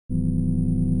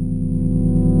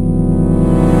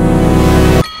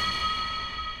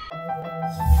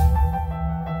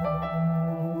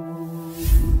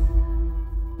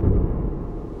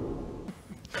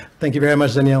Thank you very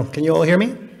much, Danielle. Can you all hear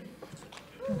me?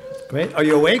 Great. Are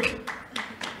you awake?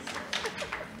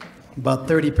 About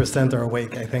 30% are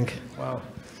awake, I think. Wow.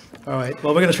 All right.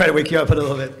 Well, we're going to try to wake you up a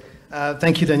little bit.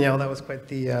 Thank you, Danielle. That was quite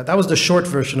the, that was the short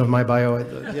version of my bio.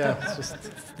 Yeah, it's just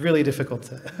really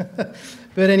difficult.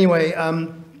 But anyway,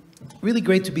 really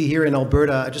great to be here in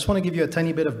Alberta. I just want to give you a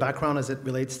tiny bit of background as it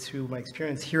relates to my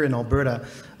experience here in Alberta.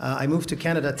 I moved to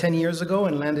Canada 10 years ago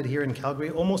and landed here in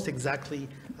Calgary almost exactly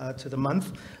to the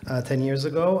month 10 years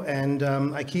ago. And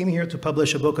I came here to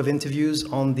publish a book of interviews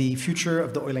on the future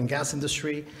of the oil and gas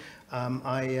industry.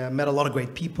 I met a lot of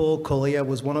great people. Colea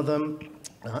was one of them.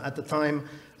 At the time,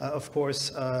 of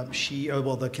course,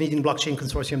 the Canadian Blockchain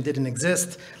Consortium didn't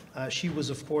exist. She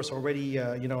was, of course, already,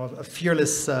 a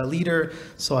fearless leader.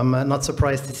 So I'm not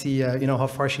surprised to see, how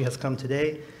far she has come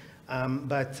today.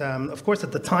 But of course,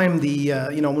 at the time,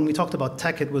 when we talked about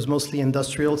tech, it was mostly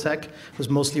industrial tech. It was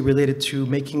mostly related to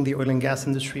making the oil and gas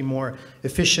industry more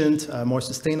efficient, more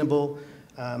sustainable.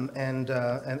 Later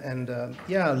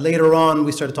on,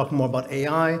 we started talking more about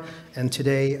AI, and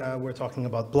today we're talking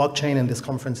about blockchain, and this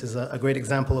conference is a great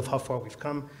example of how far we've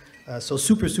come. So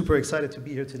super, super excited to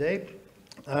be here today.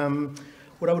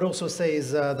 What I would also say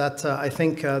is that I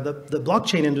think the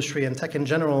blockchain industry and tech in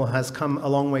general has come a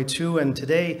long way too, and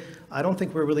today I don't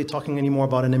think we're really talking anymore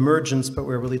about an emergence, but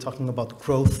we're really talking about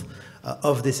growth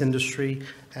of this industry,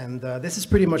 and this is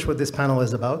pretty much what this panel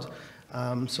is about.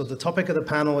 So the topic of the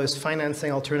panel is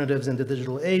financing alternatives in the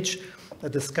digital age, a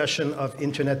discussion of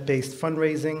internet-based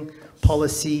fundraising,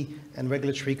 policy, and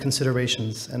regulatory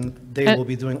considerations. And they will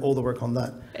be doing all the work on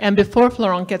that. And before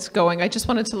Florent gets going, I just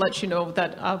wanted to let you know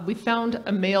that we found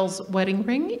a male's wedding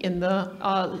ring in the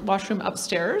washroom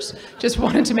upstairs. Just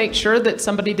wanted to make sure that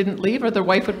somebody didn't leave or their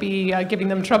wife would be giving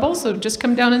them trouble. So just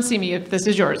come down and see me if this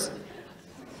is yours.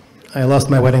 I lost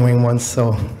my wedding ring once,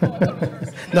 so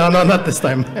no, not this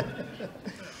time.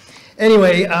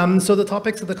 Anyway, so the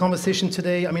topics of the conversation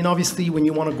today, I mean, obviously, when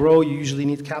you want to grow, you usually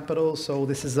need capital. So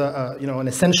this is an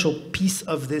essential piece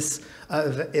of this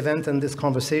event and this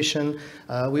conversation.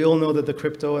 We all know that the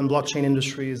crypto and blockchain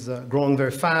industry is growing very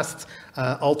fast,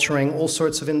 altering all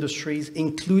sorts of industries,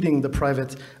 including the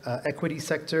private equity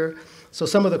sector. So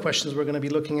some of the questions we're going to be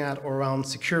looking at are around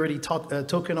security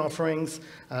token offerings,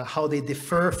 how they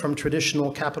differ from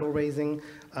traditional capital raising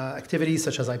activities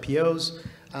such as IPOs,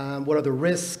 what are the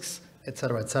risks, et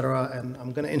cetera, and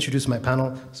I'm going to introduce my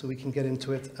panel so we can get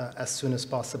into it as soon as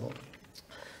possible.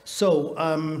 So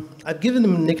I've given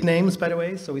them nicknames, by the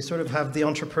way, so we sort of have the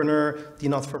entrepreneur, the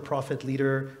not-for-profit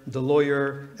leader, the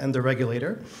lawyer, and the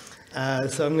regulator.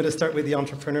 So I'm going to start with the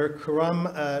entrepreneur.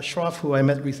 Khurram Shroff, who I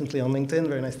met recently on LinkedIn,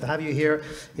 very nice to have you here,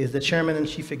 is the chairman and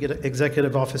chief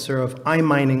executive officer of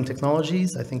iMining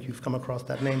Technologies. I think you've come across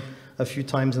that name a few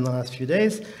times in the last few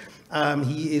days.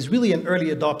 He is really an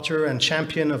early adopter and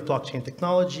champion of blockchain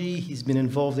technology. He's been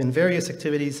involved in various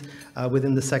activities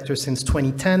within the sector since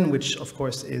 2010, which of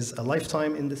course is a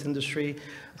lifetime in this industry.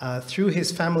 Through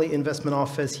his family investment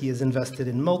office, he has invested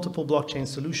in multiple blockchain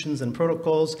solutions and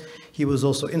protocols. He was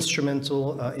also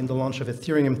instrumental in the launch of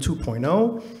Ethereum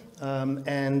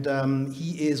 2.0.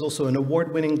 He is also an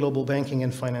award-winning global banking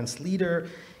and finance leader.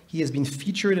 He has been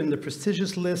featured in the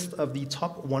prestigious list of the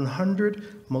top 100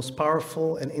 most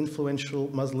powerful and influential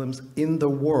Muslims in the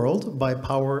world by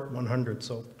Power 100.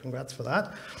 So congrats for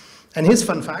that. And his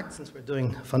fun fact, since we're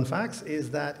doing fun facts,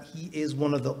 is that he is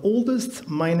one of the oldest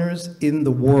miners in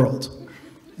the world.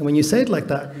 And when you say it like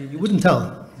that, you wouldn't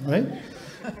tell, right?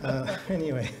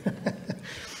 Anyway.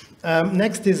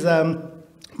 Next is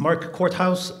Mark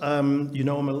Korthuis. You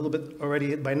know him a little bit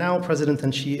already by now, President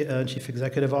and Chief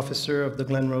Executive Officer of the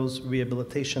Glenrose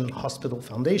Rehabilitation Hospital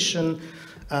Foundation.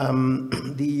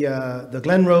 The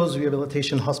Glenrose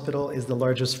Rehabilitation Hospital is the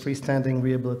largest freestanding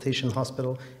rehabilitation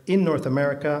hospital in North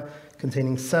America,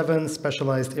 containing 7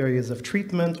 specialized areas of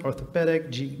treatment: orthopedic,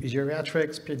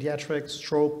 geriatrics, pediatrics,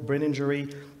 stroke, brain injury,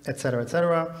 et cetera, et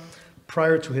cetera.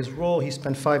 Prior to his role, he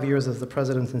spent 5 years as the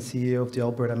president and CEO of the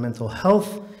Alberta Mental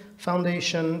Health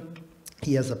Foundation.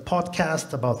 He has a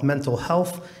podcast about mental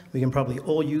health. We can probably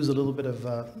all use a little bit of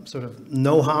sort of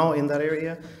know-how in that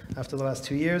area after the last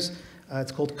 2 years.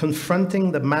 It's called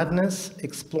Confronting the Madness,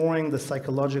 Exploring the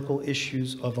Psychological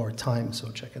Issues of Our Time. So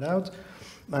check it out.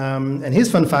 And his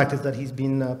fun fact is that he's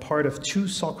been part of 2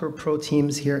 soccer pro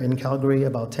teams here in Calgary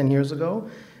about 10 years ago.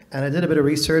 And I did a bit of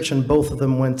research, and both of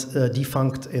them went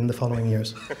defunct in the following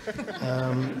years.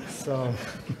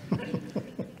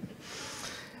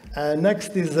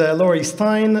 Next is Laurie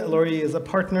Stein. Laurie is a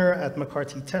partner at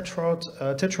McCarthy Tétrault.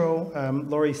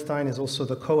 Laurie Stein is also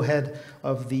the co-head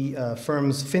of the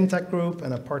firm's FinTech group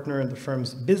and a partner in the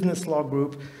firm's business law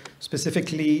group.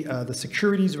 specifically the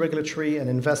Securities, Regulatory, and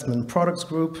Investment Products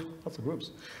Group, lots of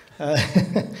groups.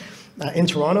 In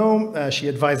Toronto, she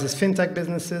advises fintech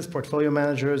businesses, portfolio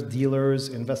managers, dealers,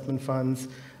 investment funds,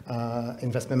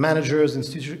 investment managers,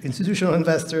 institutional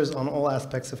investors on all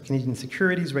aspects of Canadian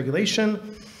securities regulation.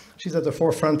 She's at the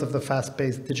forefront of the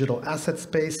fast-paced digital asset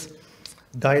space,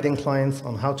 guiding clients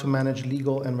on how to manage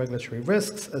legal and regulatory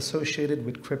risks associated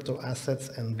with crypto assets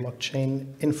and blockchain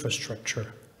infrastructure.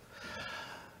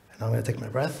 And I'm going to take my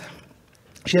breath.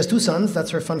 She has 2 sons, that's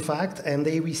her fun fact, and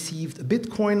they received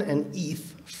Bitcoin and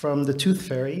ETH from the Tooth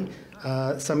Fairy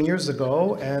some years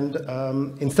ago, and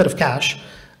instead of cash,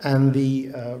 and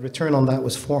the return on that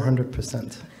was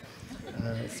 400%.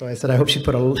 So I said, I hope she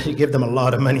gave them a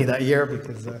lot of money that year,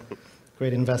 because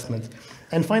great investment.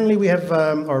 And finally, we have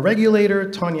our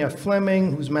regulator, Tanya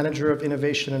Fleming, who's Manager of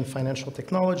Innovation and Financial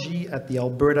Technology at the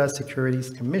Alberta Securities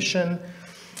Commission.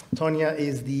 Tanya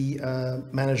is the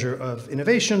Manager of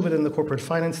Innovation within the Corporate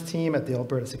Finance team at the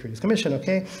Alberta Securities Commission,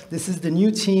 okay? This is the new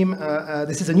team,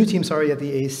 this is a new team, sorry, at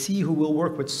the ASC who will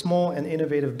work with small and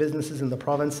innovative businesses in the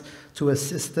province to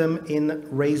assist them in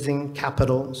raising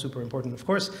capital, super important, of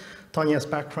course. Tanya's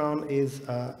background is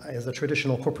as a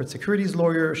traditional corporate securities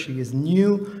lawyer. She is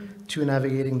new to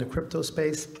navigating the crypto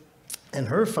space. And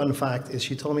her fun fact is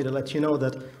she told me to let you know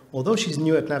that although she's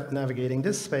new at navigating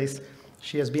this space,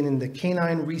 she has been in the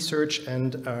canine research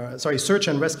and, search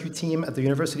and rescue team at the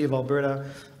University of Alberta,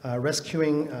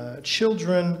 rescuing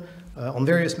children on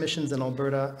various missions in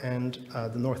Alberta and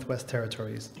the Northwest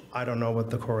Territories. I don't know what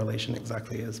the correlation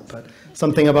exactly is, but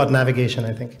something about navigation,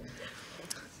 I think.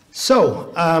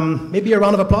 So, maybe a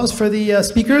round of applause for the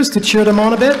speakers to cheer them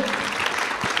on a bit.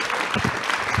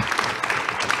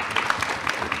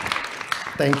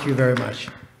 Thank you very much.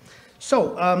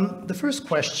 So, the first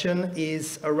question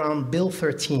is around Bill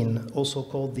 13, also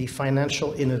called the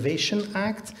Financial Innovation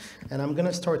Act. And I'm going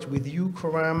to start with you,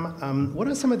 Khurram. What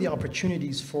are some of the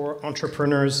opportunities for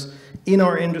entrepreneurs in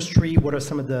our industry? What are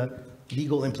some of the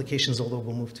legal implications, although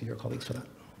we'll move to your colleagues for that?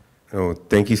 Oh,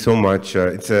 thank you so much.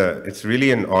 It's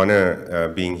really an honor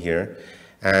being here.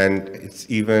 And it's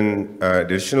even an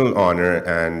additional honor,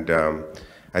 and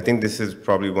I think this is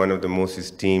probably one of the most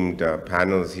esteemed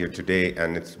panels here today,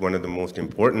 and it's one of the most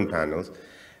important panels.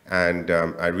 And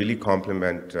I really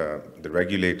compliment the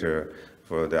regulator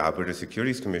for the Alberta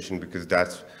Securities Commission, because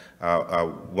that's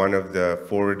one of the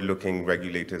forward-looking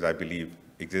regulators I believe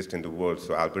exist in the world.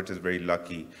 So Alberta is very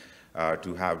lucky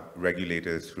to have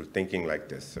regulators who are thinking like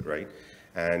this, right?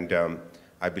 And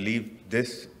I believe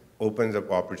this opens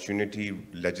up opportunity,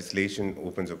 legislation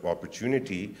opens up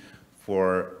opportunity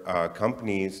for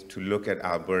companies to look at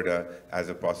Alberta as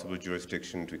a possible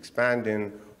jurisdiction to expand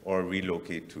in or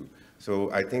relocate to.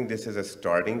 So I think this is a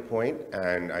starting point,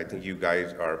 and I think you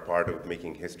guys are part of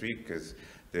making history, because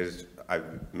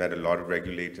I've met a lot of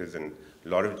regulators and a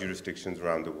lot of jurisdictions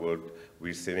around the world.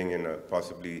 We're sitting in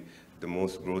possibly the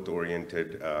most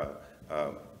growth-oriented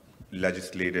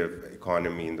legislative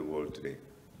economy in the world today.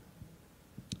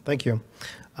 Thank you.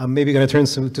 I'm maybe going to turn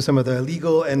to some of the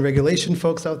legal and regulation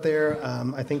folks out there.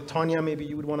 I think, Tanya, maybe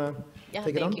you would want to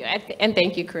take it on? Yeah, thank you. And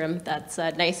thank you, Khurram. That's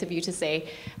nice of you to say.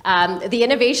 The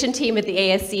innovation team at the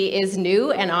ASC is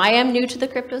new, and I am new to the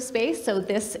crypto space, so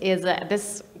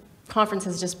this conference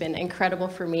has just been incredible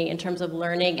for me in terms of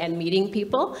learning and meeting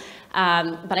people.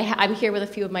 But I'm here with a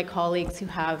few of my colleagues who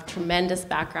have tremendous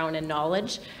background and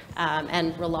knowledge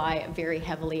and rely very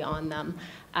heavily on them.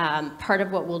 Part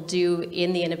of what we'll do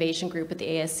in the innovation group at the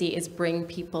ASC is bring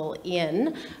people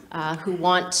in who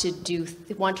want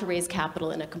to raise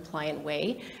capital in a compliant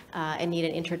way and need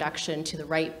an introduction to the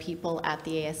right people at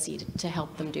the ASC to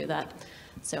help them do that.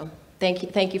 So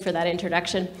thank you for that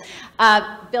introduction.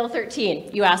 Bill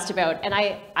 13, you asked about, and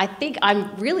I think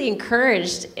I'm really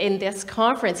encouraged in this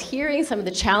conference hearing some of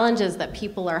the challenges that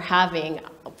people are having,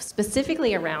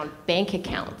 specifically around bank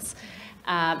accounts.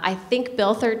 I think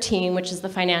Bill 13, which is the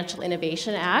Financial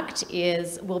Innovation Act,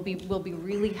 will be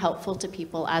really helpful to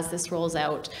people as this rolls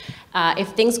out. If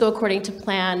things go according to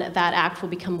plan, that act will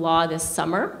become law this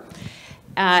summer.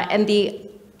 And the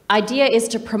idea is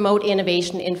to promote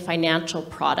innovation in financial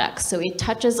products. So it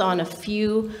touches on a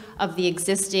few of the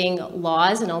existing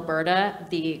laws in Alberta,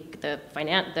 the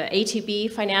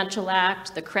ATB Financial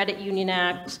Act, the Credit Union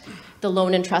Act, the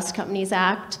Loan and Trust Companies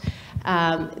Act.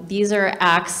 These are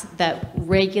acts that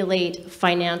regulate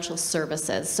financial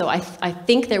services. So I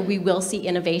think that we will see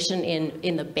innovation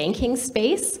in the banking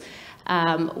space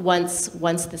once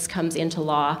this comes into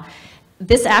law.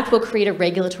 This act will create a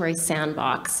regulatory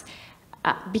sandbox.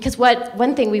 Because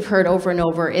one thing we've heard over and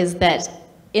over is that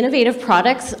innovative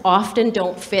products often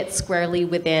don't fit squarely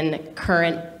within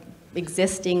current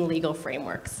existing legal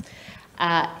frameworks.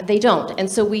 They don't. And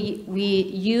so we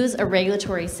use a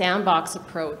regulatory sandbox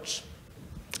approach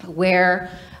where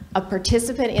a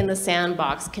participant in the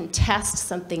sandbox can test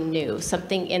something new,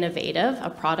 something innovative, a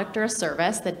product or a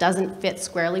service that doesn't fit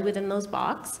squarely within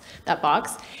that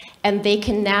box, and they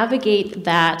can navigate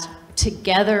that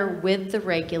together with the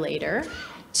regulator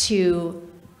to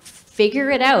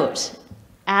figure it out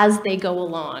as they go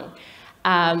along.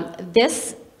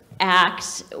 This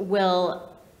act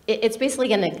it's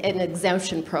basically an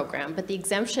exemption program, but the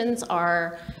exemptions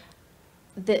are,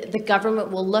 the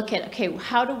government will look at, okay,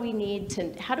 how do we need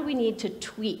to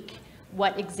tweak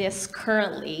what exists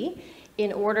currently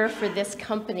in order for this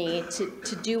company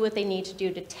to do what they need to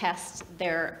do to test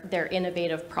their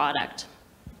innovative product.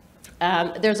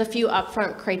 There's a few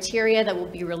upfront criteria that will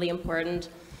be really important.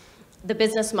 The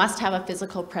business must have a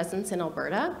physical presence in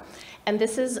Alberta. And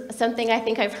this is something I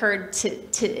think I've heard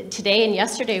today and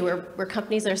yesterday where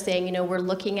companies are saying, you know, we're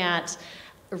looking at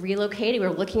relocating, we're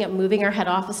looking at moving our head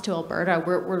office to Alberta.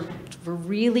 We're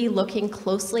really looking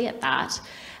closely at that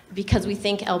because we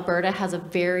think Alberta has a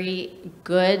very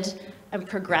good and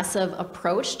progressive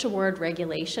approach toward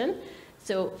regulation.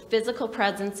 So physical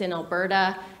presence in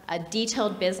Alberta, a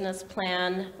detailed business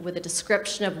plan with a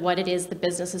description of what it is the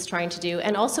business is trying to do,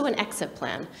 and also an exit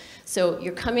plan. So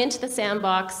you come into the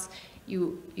sandbox,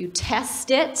 you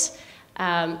test it,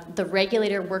 the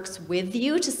regulator works with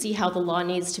you to see how the law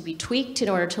needs to be tweaked in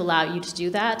order to allow you to do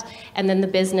that, and then the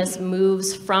business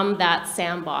moves from that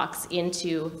sandbox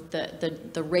into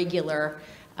the regular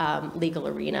legal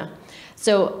arena.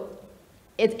 So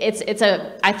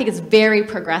I think it's very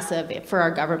progressive for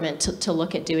our government to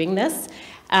look at doing this.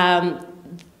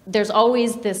 There's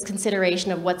always this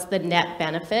consideration of what's the net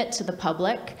benefit to the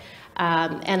public.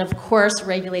 And of course,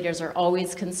 regulators are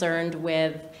always concerned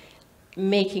with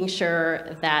making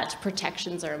sure that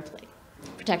protections are in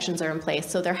place.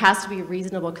 So there has to be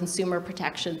reasonable consumer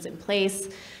protections in place.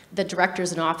 The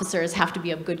directors and officers have to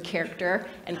be of good character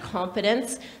and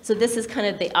competence. So this is kind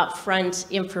of the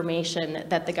upfront information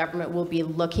that the government will be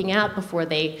looking at before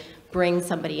they bring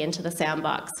somebody into the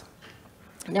sandbox.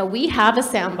 Now, we have a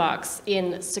sandbox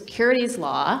in securities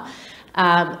law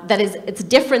it's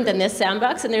different than this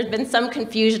sandbox, and there's been some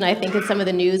confusion, I think, in some of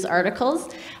the news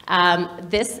articles.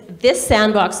 This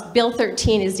sandbox, Bill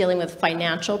 13, is dealing with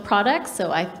financial products,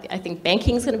 so I think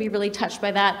banking is going to be really touched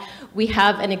by that. We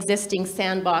have an existing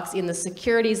sandbox in the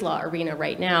securities law arena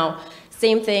right now.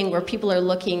 Same thing, where people are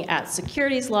looking at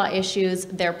securities law issues,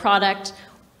 their product,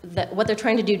 what they're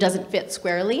trying to do doesn't fit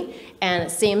squarely, and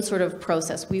same sort of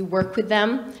process. We work with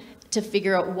them to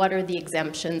figure out what are the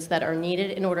exemptions that are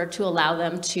needed in order to allow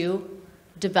them to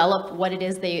develop what it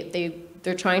is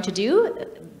they're trying to do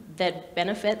that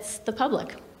benefits the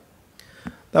public.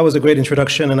 That was a great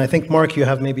introduction, and I think, Mark, you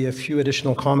have maybe a few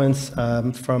additional comments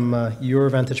from your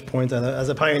vantage point as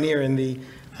a pioneer in the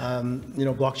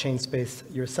blockchain space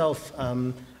yourself.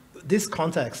 This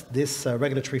context, this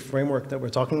regulatory framework that we're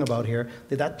talking about here,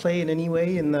 did that play in any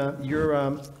way in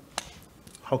your,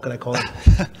 how could I call it,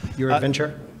 your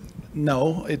adventure?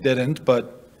 No, it didn't,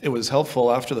 but it was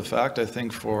helpful after the fact, I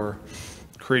think, for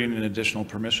creating an additional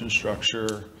permission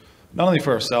structure, not only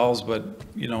for ourselves, but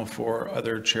for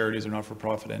other charities or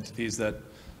not-for-profit entities that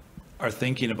are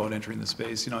thinking about entering the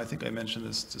space. I think I mentioned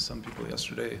this to some people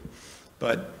yesterday,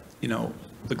 but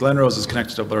the Glenrose is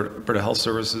connected to Alberta Health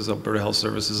Services. Alberta Health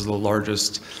Services is the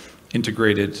largest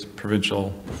integrated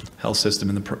provincial health system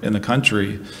in the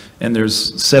country, and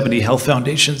there's 70 health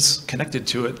foundations connected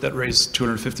to it that raise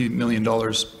 $250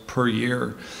 million per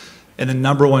year. And the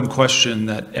number one question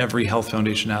that every health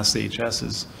foundation asks the HS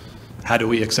is, how do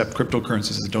we accept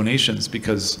cryptocurrencies as donations?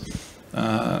 Because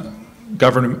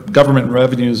government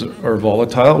revenues are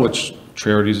volatile, which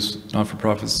charities,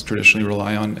 not-for-profits traditionally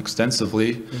rely on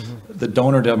extensively. Mm-hmm. The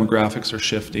donor demographics are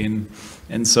shifting,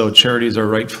 and so charities are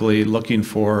rightfully looking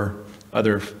for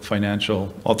other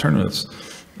financial alternatives.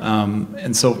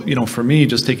 And so, for me,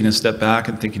 just taking a step back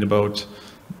and thinking about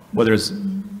whether it's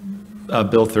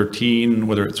Bill 13,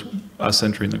 whether it's us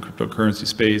entering the cryptocurrency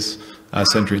space,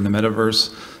 us entering the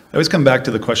metaverse, I always come back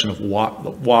to the question of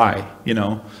why,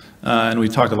 and we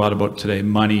talked a lot about today,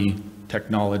 money,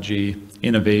 technology,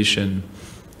 innovation,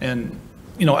 and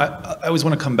I always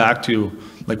want to come back to,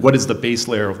 like, what is the base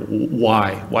layer of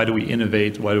why? Why do we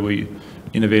innovate? Why do we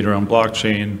innovate around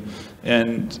blockchain?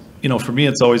 And for me,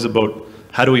 it's always about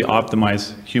how do we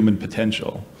optimize human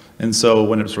potential? And so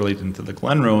when it's related to the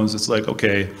Glenrose, it's like,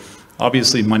 okay,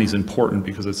 obviously money's important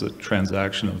because it's a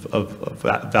transaction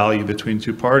of value between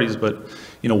two parties, but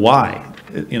why?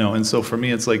 And so for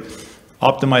me, it's like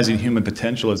optimizing human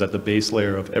potential is at the base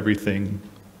layer of everything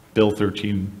Bill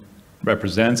 13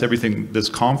 represents, everything this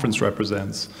conference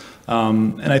represents.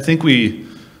 And I think we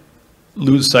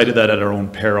lose sight of that at our own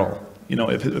peril. You know,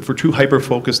 if we're too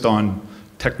hyper-focused on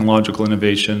technological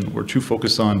innovation, we're too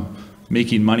focused on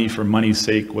making money for money's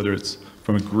sake, whether it's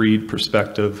from a greed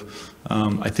perspective,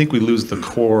 I think we lose the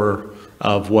core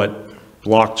of what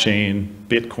blockchain,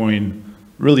 Bitcoin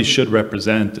really should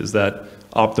represent, is that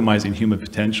optimizing human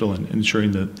potential and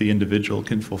ensuring that the individual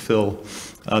can fulfill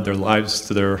their lives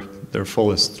to their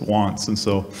fullest wants. And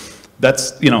so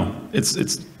that's, you know,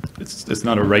 it's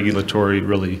not a regulatory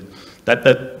really,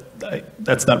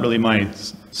 that's not really my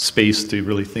space to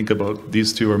really think about.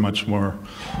 These two are much more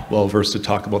well-versed to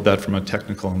talk about that from a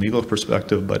technical and legal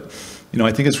perspective. But, you know,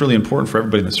 I think it's really important for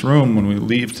everybody in this room when we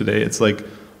leave today, it's like,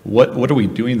 what are we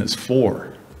doing this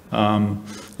for?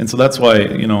 And so that's why,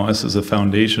 you know, us as a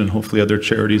foundation, and hopefully other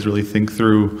charities really think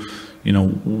through, you know,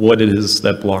 what it is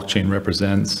that blockchain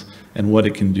represents and what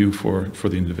it can do for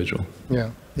the individual.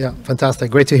 Yeah,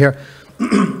 fantastic. Great to hear.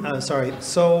 Sorry.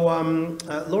 So,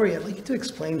 Laurie, I'd like you to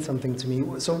explain something to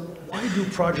me. So, why do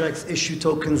projects issue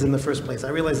tokens in the first place? I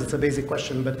realize it's a basic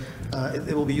question, but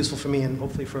it will be useful for me and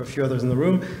hopefully for a few others in the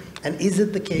room. And is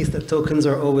it the case that tokens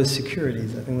are always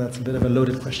securities? I think that's a bit of a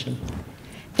loaded question.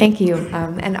 Thank you.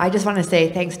 And I just want to say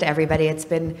thanks to everybody. It's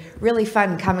been really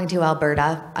fun coming to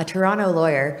Alberta. A Toronto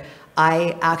lawyer,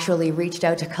 I actually reached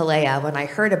out to Kalea when I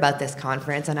heard about this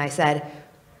conference, and I said,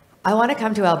 I want to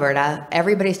come to Alberta.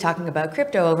 Everybody's talking about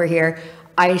crypto over here.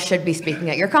 I should be speaking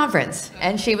at your conference.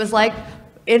 And she was like,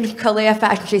 in Kalea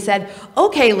fashion, she said,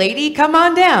 okay, lady, come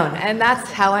on down. And that's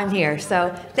how I'm here.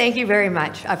 So thank you very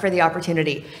much for the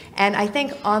opportunity. And I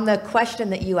think on the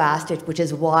question that you asked, which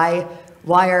is why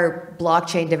are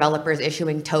blockchain developers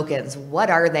issuing tokens? What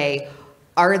are they?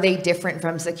 Are they different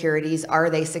from securities?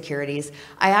 Are they securities?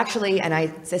 I actually,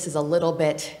 and this is a little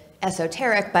bit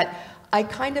esoteric, but I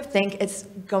kind of think it's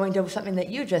going to something that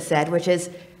you just said, which is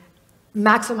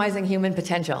maximizing human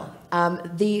potential.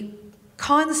 The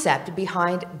concept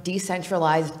behind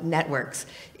decentralized networks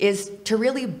is to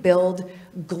really build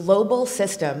global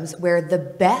systems where the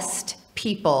best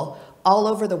people all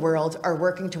over the world are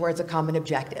working towards a common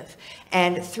objective.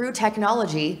 And through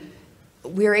technology,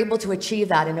 we're able to achieve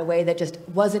that in a way that just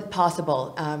wasn't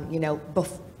possible, you know,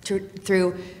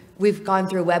 we've gone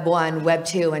through Web 1, Web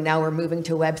 2, and now we're moving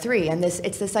to Web 3. And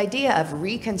it's this idea of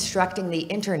reconstructing the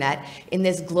internet in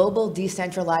this global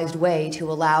decentralized way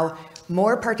to allow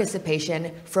more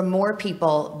participation from more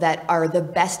people that are the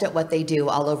best at what they do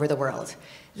all over the world.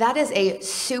 That is a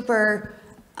super,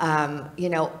 you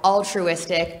know,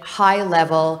 altruistic,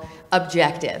 high-level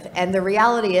objective. And the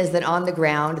reality is that on the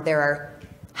ground, there are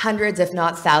hundreds, if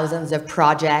not thousands, of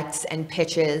projects and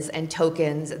pitches and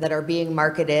tokens that are being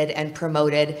marketed and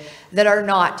promoted that are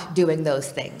not doing those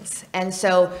things. And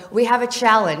so we have a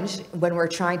challenge when we're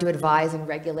trying to advise and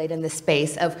regulate in this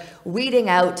space of weeding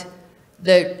out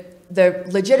the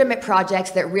legitimate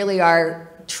projects that really are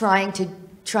trying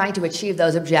to achieve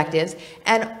those objectives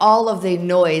and all of the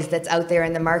noise that's out there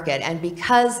in the market. And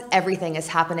because everything is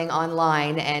happening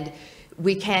online and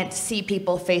we can't see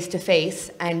people face to face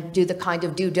and do the kind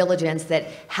of due diligence that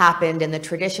happened in the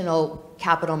traditional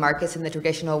capital markets in the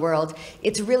traditional world,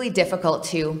 it's really difficult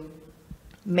to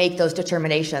make those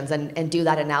determinations and do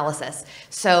that analysis.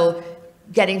 So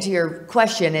getting to your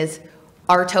question is,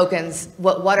 are tokens,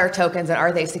 what are tokens and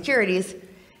are they securities?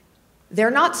 They're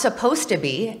not supposed to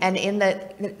be, and in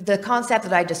the concept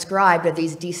that I described of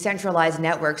these decentralized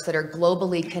networks that are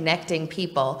globally connecting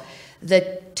people,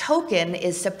 the token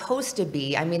is supposed to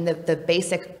be, I mean, the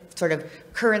basic sort of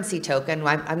currency token,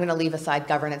 I'm going to leave aside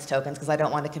governance tokens because I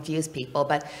don't want to confuse people,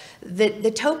 but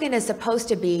the token is supposed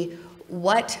to be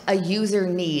what a user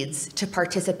needs to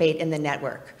participate in the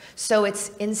network. So it's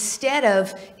instead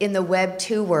of in the Web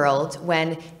 2 world,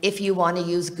 when if you want to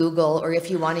use Google or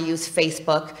if you want to use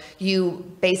Facebook,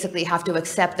 you basically have to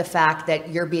accept the fact that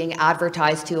you're being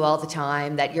advertised to all the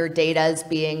time, that your data is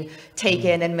being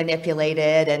taken and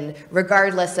manipulated, and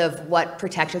regardless of what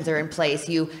protections are in place,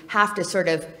 you have to sort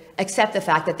of accept the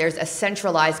fact that there's a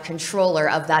centralized controller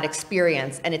of that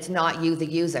experience and it's not you, the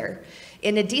user.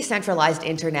 In a decentralized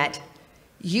internet,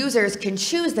 users can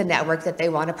choose the network that they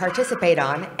want to participate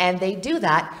on, and they do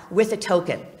that with a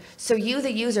token. So you,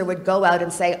 the user, would go out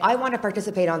and say, I want to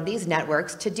participate on these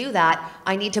networks. To do that,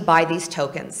 I need to buy these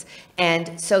tokens.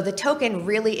 And so the token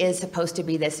really is supposed to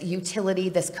be this utility,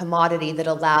 this commodity that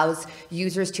allows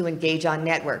users to engage on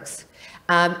networks.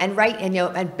 And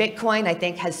Bitcoin, I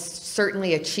think, has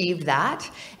certainly achieved that.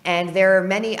 And there are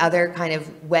many other kind of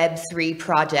Web3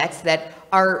 projects that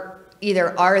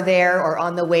either are there or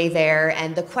on the way there.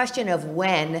 And the question of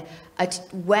when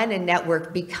a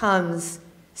network becomes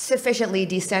sufficiently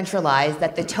decentralized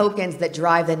that the tokens that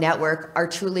drive the network are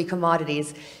truly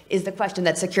commodities is the question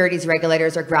that securities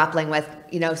regulators are grappling with,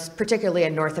 particularly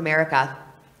in North America.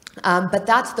 But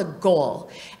that's the goal.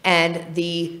 And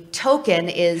the token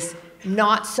is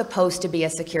not supposed to be a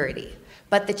security.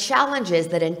 But the challenge is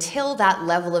that until that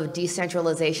level of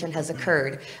decentralization has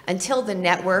occurred, until the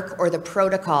network or the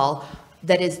protocol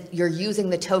that you're using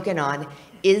the token on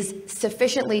is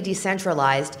sufficiently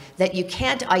decentralized that you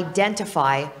can't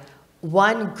identify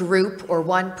one group or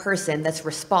one person that's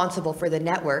responsible for the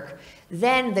network,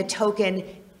 then the token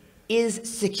is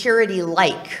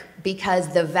security-like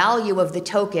because the value of the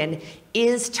token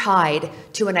is tied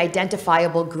to an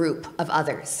identifiable group of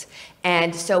others.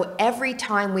 And so every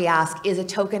time we ask, is a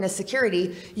token a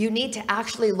security, you need to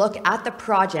actually look at the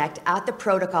project, at the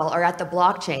protocol, or at the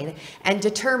blockchain and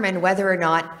determine whether or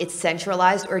not it's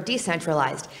centralized or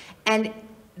decentralized. And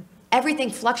everything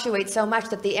fluctuates so much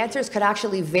that the answers could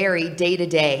actually vary day to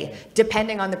day,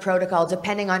 depending on the protocol,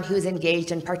 depending on who's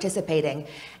engaged and participating.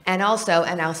 And also,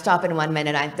 and I'll stop in 1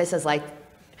 minute, this is like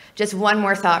just one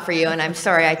more thought for you, and I'm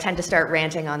sorry, I tend to start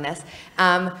ranting on this.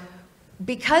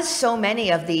 Because so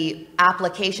many of the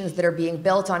applications that are being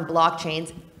built on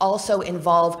blockchains also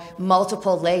involve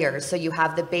multiple layers. So you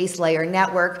have the base layer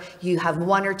network, you have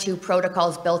 1 or 2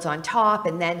 protocols built on top,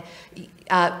 and then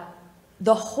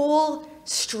the whole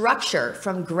structure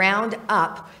from ground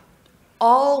up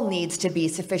all needs to be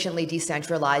sufficiently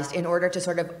decentralized in order to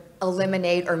sort of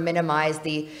eliminate or minimize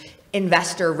the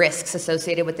investor risks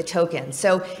associated with the token.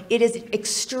 So it is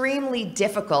extremely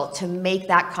difficult to make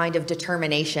that kind of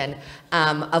determination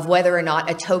of whether or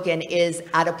not a token is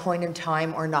at a point in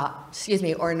time or not,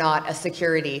 or not a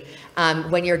security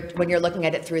when you're looking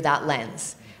at it through that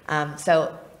lens.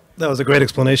 So that was a great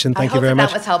explanation. Thank you very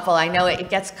much. That was helpful. I know it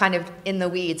gets kind of in the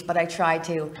weeds, but I try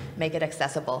to make it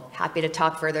accessible. Happy to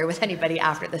talk further with anybody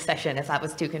after the session if that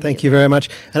was too confusing. Thank you very much.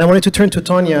 And I wanted to turn to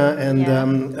Tanya, and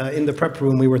in the prep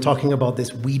room we were talking about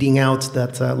this weeding out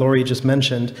that Laurie just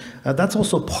mentioned. That's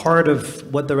also part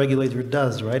of what the regulator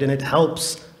does, right? And it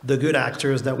helps the good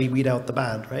actors that we weed out the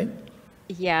bad, right?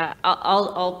 Yeah,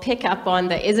 I'll pick up on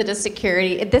the, is it a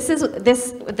security?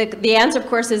 The answer, of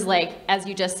course, is like, as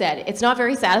you just said, it's not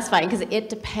very satisfying because it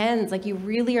depends. Like, you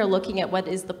really are looking at what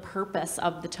is the purpose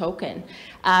of the token.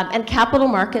 And capital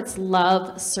markets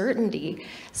love certainty.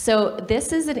 So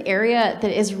this is an area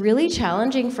that is really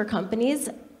challenging for companies.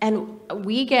 And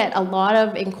we get a lot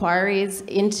of inquiries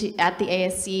at the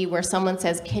ASC where someone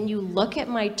says, can you look at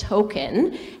my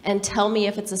token and tell me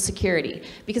if it's a security?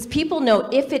 Because people know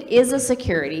if it is a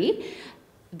security,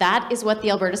 that is what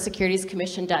the Alberta Securities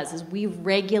Commission does, is we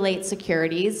regulate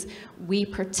securities, we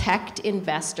protect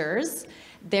investors.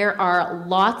 There are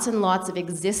lots and lots of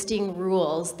existing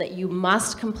rules that you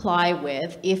must comply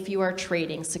with if you are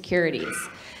trading securities.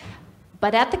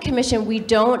 But at the Commission, we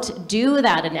don't do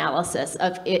that analysis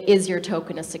of is your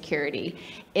token a security.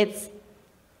 It's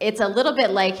a little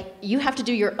bit like you have to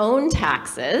do your own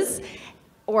taxes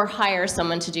or hire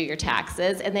someone to do your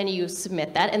taxes, and then you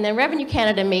submit that. And then Revenue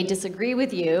Canada may disagree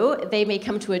with you. They may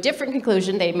come to a different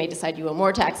conclusion. They may decide you owe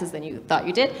more taxes than you thought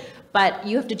you did, but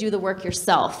you have to do the work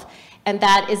yourself. And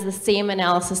that is the same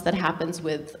analysis that happens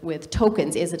with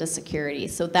tokens. Is it a security?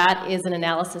 So that is an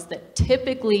analysis that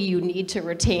typically you need to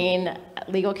retain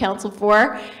legal counsel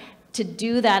for, to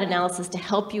do that analysis, to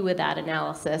help you with that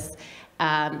analysis.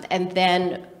 And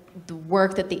then the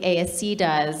work that the ASC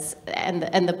does and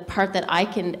the part that I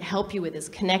can help you with is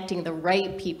connecting the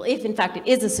right people, if in fact it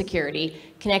is a security,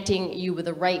 connecting you with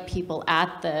the right people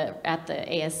at the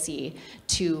ASC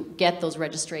to get those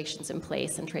registrations in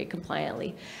place and trade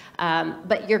compliantly.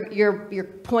 But your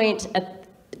point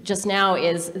just now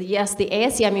is, yes, the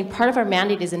ASC, I mean, part of our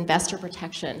mandate is investor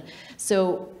protection.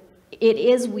 So it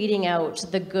is weeding out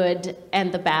the good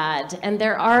and the bad, and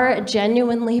there are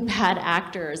genuinely bad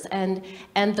actors, and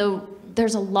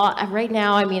there's a lot right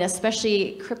now. I mean,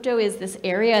 especially crypto is this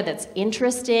area that's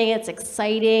interesting, it's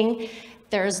exciting.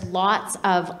 There's lots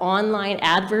of online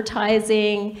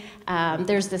advertising.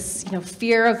 There's this,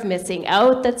 fear of missing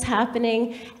out that's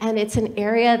happening, and it's an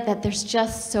area that there's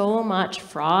just so much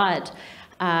fraud,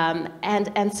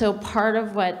 and so part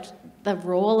of what the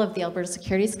role of the Alberta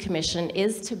Securities Commission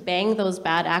is to bang those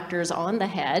bad actors on the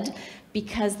head,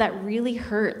 because that really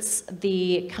hurts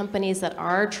the companies that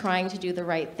are trying to do the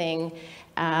right thing,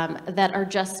 that are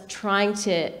just trying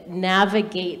to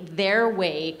navigate their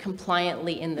way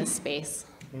compliantly in this space.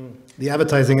 The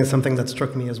advertising is something that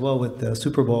struck me as well with the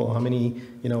Super Bowl. How many,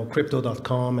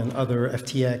 crypto.com and other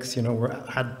FTX,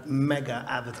 had mega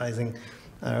advertising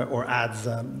or ads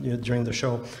during the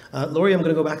show. Laurie, I'm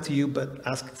going to go back to you, but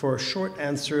ask for a short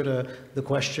answer to the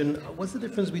question. What's the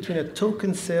difference between a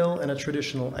token sale and a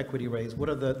traditional equity raise? What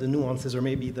are the nuances or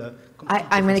maybe the...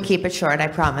 I'm going to keep it short, I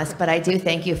promise, but I do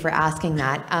thank you for asking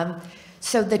that.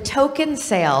 So the token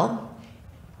sale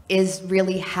is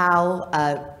really how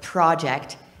a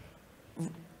project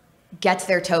gets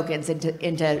their tokens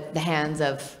into the hands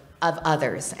of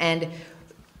others. And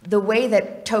the way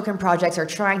that token projects are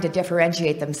trying to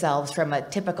differentiate themselves from a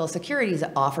typical securities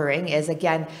offering is,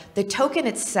 again, the token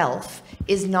itself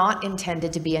is not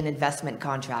intended to be an investment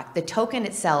contract. The token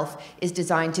itself is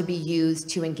designed to be used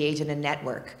to engage in a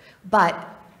network. But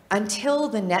until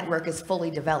the network is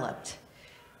fully developed,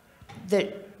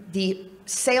 the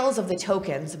sales of the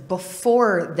tokens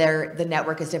before the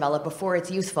network is developed, before it's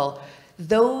useful,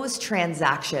 those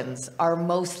transactions are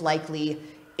most likely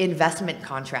investment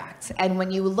contracts. And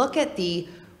when you look at the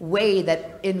way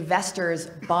that investors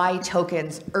buy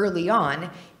tokens early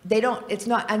on, it's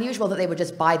not unusual that they would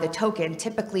just buy the token.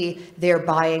 Typically, they're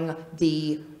buying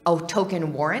a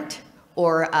token warrant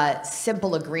or a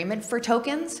simple agreement for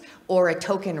tokens or a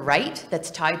token right that's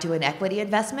tied to an equity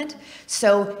investment.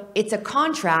 So it's a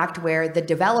contract where the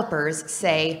developers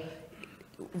say,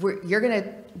 you're going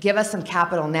to give us some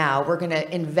capital now. We're going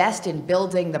to invest in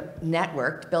building the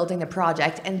network, building the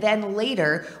project, and then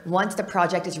later, once the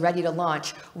project is ready to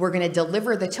launch, we're going to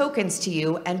deliver the tokens to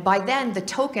you, and by then the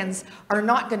tokens are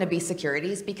not going to be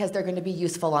securities because they're going to be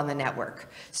useful on the network.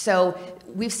 So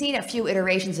we've seen a few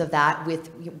iterations of that.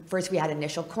 First we had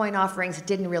initial coin offerings. It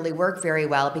didn't really work very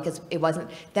well because it wasn't.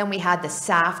 Then we had the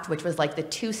SAFT, which was like the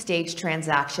two-stage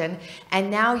transaction, and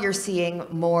now you're seeing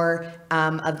more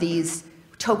of these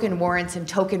token warrants and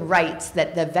token rights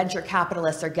that the venture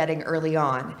capitalists are getting early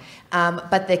on.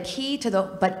 But the key to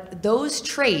those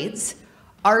trades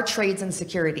are trades in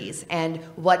securities. And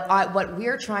what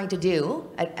we're trying to do,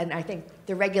 and I think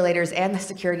the regulators and the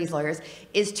securities lawyers,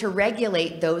 is to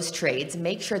regulate those trades,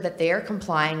 make sure that they are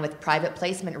complying with private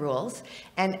placement rules,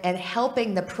 and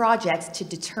helping the projects to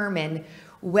determine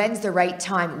when's the right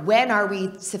time, when are we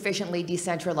sufficiently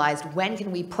decentralized, when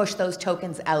can we push those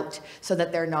tokens out so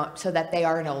that they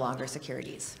are no longer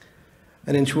securities.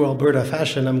 And in true Alberta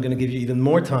fashion, I'm going to give you even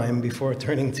more time before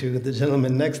turning to the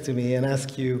gentleman next to me and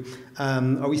ask you,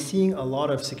 are we seeing a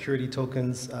lot of security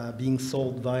tokens being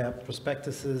sold via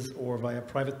prospectuses or via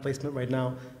private placement right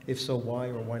now? If so, why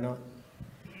or why not?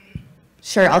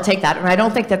 Sure, I'll take that. And I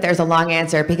don't think that there's a long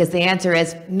answer because the answer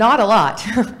is not a lot.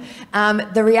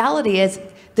 The reality is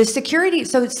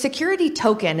security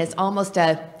token is almost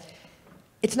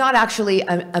it's not actually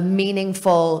a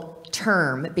meaningful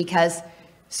term because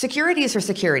securities are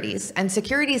securities, and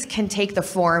securities can take the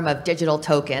form of digital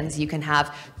tokens. You can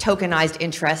have tokenized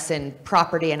interests in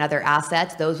property and other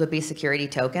assets. Those would be security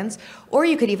tokens. Or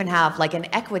you could even have like an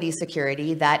equity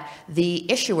security that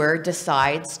the issuer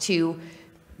decides to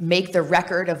make the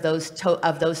record of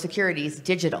those securities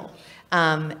digital.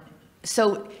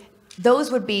 So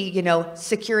those would be,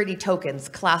 security tokens,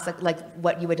 classic, like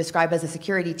what you would describe as a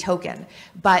security token.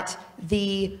 But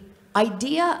the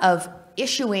idea of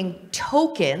issuing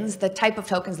tokens, the type of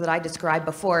tokens that I described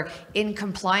before, in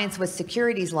compliance with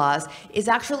securities laws is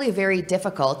actually very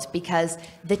difficult because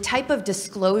the type of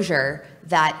disclosure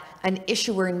that an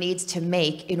issuer needs to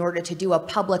make in order to do a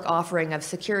public offering of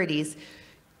securities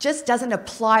just doesn't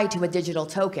apply to a digital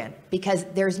token because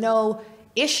there's no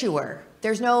issuer,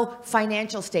 there's no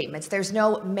financial statements, there's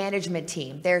no management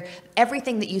team.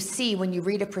 Everything that you see when you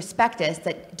read a prospectus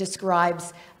that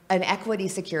describes an equity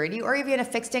security or even a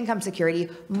fixed income security,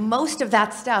 most of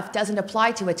that stuff doesn't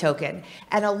apply to a token.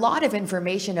 And a lot of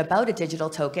information about a digital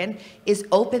token is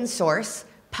open source,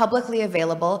 publicly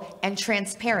available, and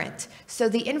transparent. So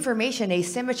the information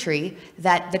asymmetry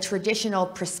that the traditional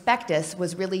prospectus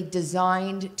was really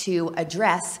designed to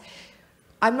address,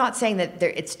 I'm not saying that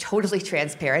it's totally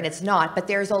transparent, it's not, but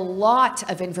there's a lot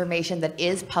of information that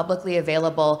is publicly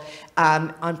available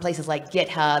on places like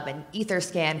GitHub and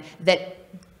Etherscan that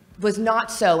was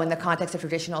not so in the context of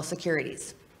traditional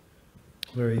securities.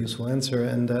 Very useful answer.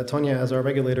 And Tonya, as our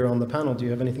regulator on the panel, do you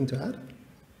have anything to add?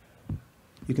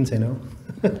 You can say no.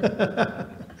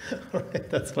 All right,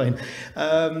 that's fine.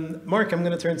 Mark, I'm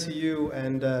going to turn to you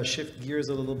and shift gears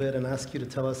a little bit and ask you to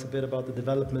tell us a bit about the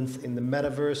developments in the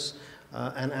metaverse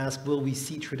and ask, will we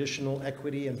see traditional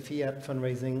equity and fiat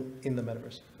fundraising in the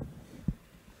metaverse?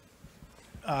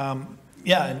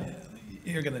 Yeah, and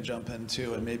you're going to jump in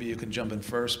too, and maybe you can jump in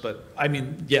first, but I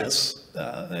mean, yes.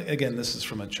 Again, this is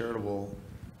from a charitable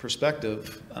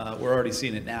perspective. We're already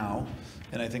seeing it now,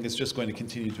 and I think it's just going to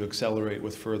continue to accelerate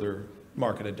with further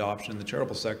market adoption in the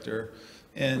charitable sector.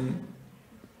 And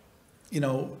you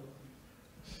know,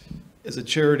 as a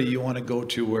charity, you want to go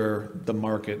to where the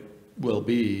market will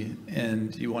be,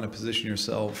 and you want to position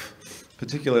yourself,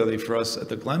 particularly for us at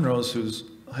the Glenrose, who's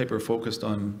hyper-focused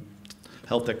on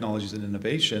health technologies and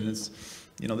innovation. It's,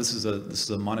 you know, this is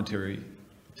a monetary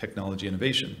technology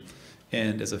innovation.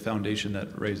 And as a foundation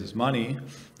that raises money,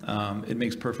 it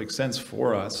makes perfect sense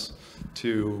for us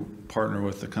to partner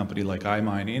with a company like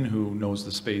iMining, who knows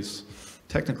the space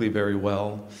technically very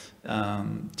well,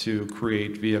 to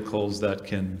create vehicles that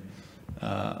can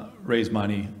raise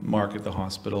money, market the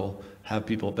hospital, have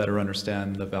people better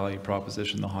understand the value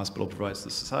proposition the hospital provides to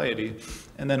society,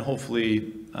 and then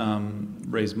hopefully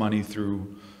raise money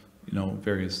through, you know,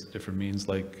 various different means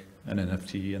like an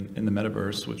NFT in the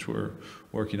metaverse, which we're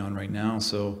working on right now.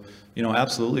 So, you know,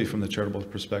 absolutely from the charitable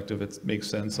perspective, it makes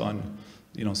sense on,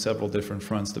 you know, several different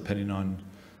fronts, depending on,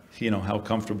 you know, how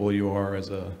comfortable you are as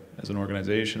an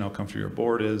organization, how comfortable your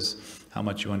board is, how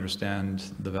much you understand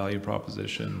the value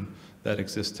proposition that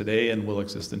exists today and will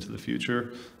exist into the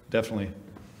future. Definitely.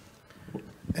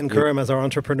 And Khurram, as our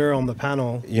entrepreneur on the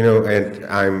panel. You know, and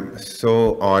I'm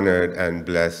so honored and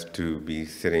blessed to be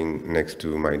sitting next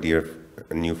to my dear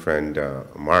new friend,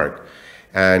 Mark.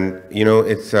 And, you know,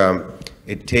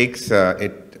 it takes,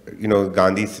 you know,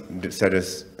 Gandhi said a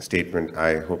statement,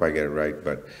 I hope I get it right,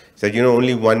 but said, you know,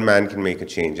 only one man can make a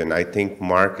change. And I think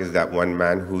Mark is that one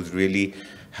man who's really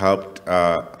helped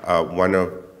a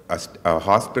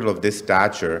hospital of this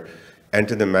stature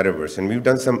enter the metaverse. And we've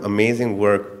done some amazing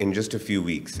work in just a few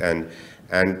weeks. And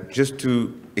just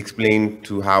to explain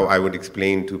to how I would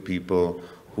explain to people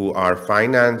who are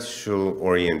financial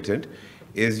oriented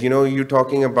is, you know, you're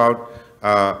talking about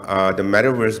the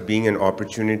metaverse being an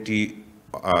opportunity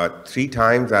 3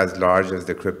 times as large as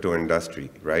the crypto industry,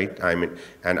 right? I mean,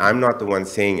 and I'm not the one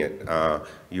saying it.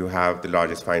 You have the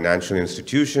largest financial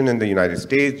institution in the United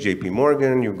States, JP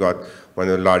Morgan. You've got one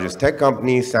of the largest tech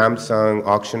companies, Samsung,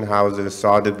 auction houses,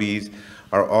 Sotheby's,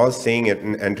 are all saying it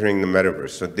and entering the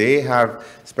metaverse. So they have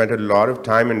spent a lot of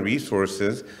time and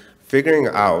resources figuring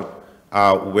out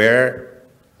where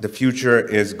the future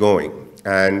is going.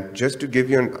 And just to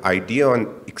give you an idea on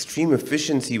extreme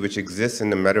efficiency which exists in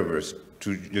the metaverse,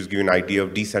 to just give you an idea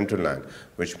of Decentraland,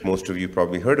 which most of you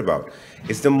probably heard about.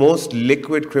 It's the most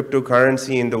liquid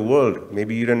cryptocurrency in the world.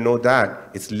 Maybe you didn't know that.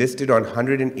 It's listed on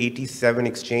 187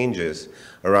 exchanges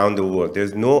around the world.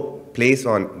 There's no place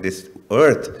on this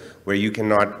earth where you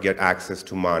cannot get access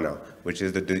to Mana, which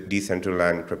is the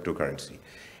Decentraland cryptocurrency.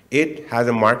 It has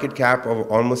a market cap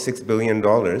of almost $6 billion,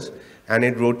 and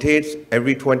it rotates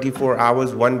every 24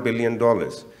 hours, $1 billion.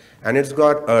 And it's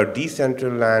got a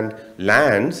Decentraland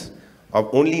lands of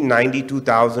only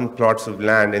 92,000 plots of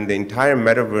land in the entire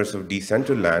metaverse of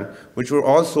Decentraland, which were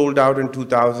all sold out in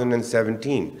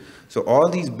 2017. So all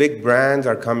these big brands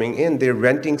are coming in, they're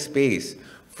renting space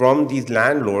from these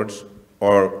landlords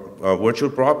or virtual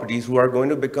properties who are going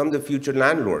to become the future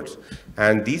landlords.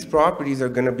 And these properties are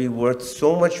going to be worth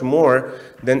so much more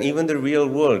than even the real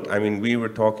world. I mean, we were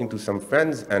talking to some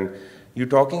friends, and you're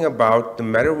talking about the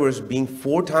metaverse being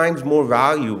 4 times more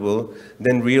valuable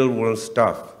than real world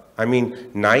stuff. I mean,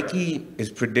 Nike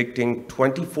is predicting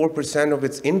 24% of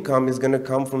its income is going to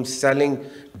come from selling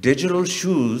digital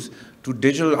shoes to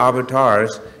digital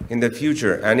avatars in the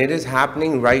future. And it is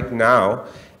happening right now.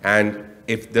 And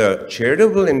if the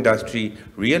charitable industry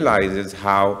realizes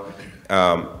how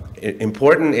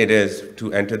important it is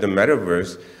to enter the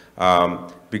metaverse,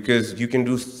 because you can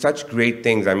do such great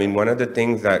things. I mean, one of the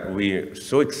things that we're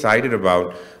so excited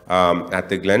about at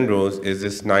the Glenrose is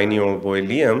this 9-year-old boy,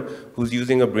 Liam, who's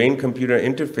using a brain-computer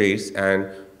interface,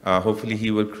 and hopefully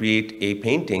he will create a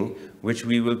painting, which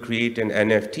we will create an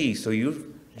NFT. So you've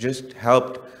just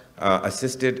helped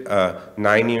assisted a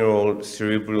 9-year-old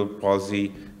cerebral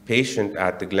palsy patient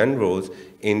at the Glenrose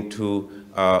into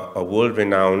a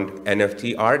world-renowned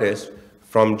NFT artist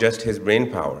from just his brain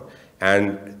power.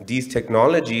 And these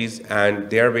technologies, and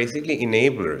they are basically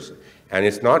enablers. And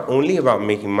it's not only about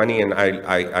making money, and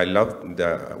I love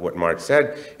what Mark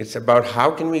said, it's about how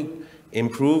can we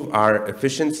improve our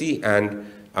efficiency and,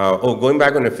 going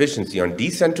back on efficiency, on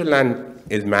Decentraland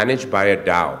is managed by a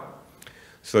DAO.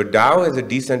 So DAO is a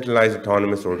decentralized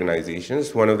autonomous organization.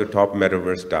 It's one of the top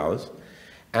metaverse DAOs.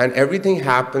 And everything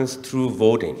happens through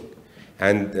voting.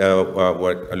 And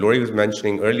what Lori was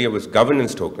mentioning earlier was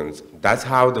governance tokens. That's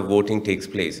how the voting takes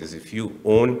place, is if you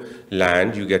own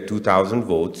land, you get 2,000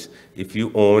 votes. If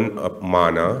you own a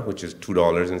mana, which is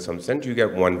 $2 and some cents, you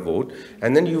get 1 vote.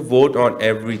 And then you vote on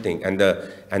everything. And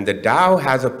the DAO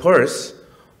has a purse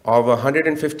of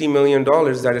 $150 million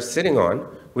that it's sitting on,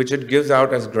 which it gives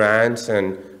out as grants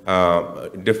and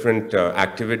different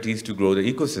activities to grow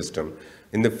the ecosystem.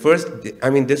 In the first, I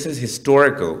mean, this is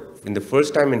historical. In the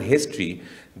first time in history,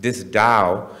 this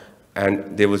DAO,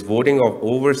 and there was voting of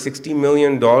over $60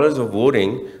 million of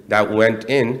voting that went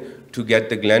in to get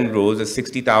the Glen Rose a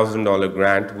 $60,000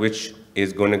 grant, which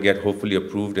is going to get hopefully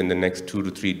approved in the next 2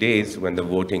 to 3 days when the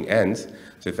voting ends.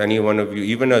 So if any one of you,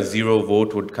 even a 0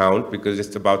 vote would count, because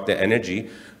it's about the energy,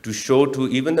 to show to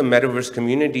even the metaverse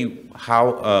community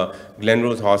how Glen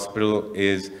Rose Hospital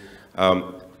is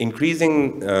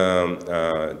increasing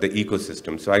the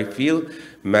ecosystem. So I feel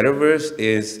metaverse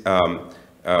is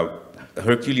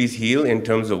Hercules' heel in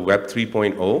terms of Web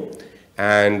 3.0,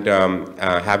 and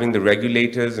having the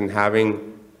regulators and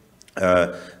having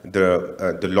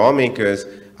the lawmakers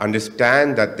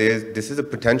understand that this is a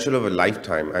potential of a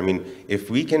lifetime. I mean, if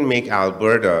we can make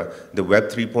Alberta the Web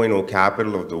 3.0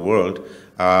 capital of the world,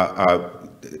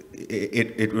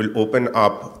 it will open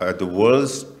up the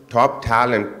world's top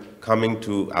talent coming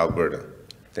to Alberta.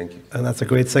 Thank you. And that's a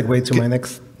great segue to my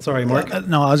next. Sorry, Mark.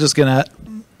 No, I was just gonna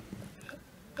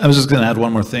add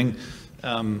one more thing.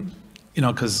 You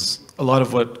know, because a lot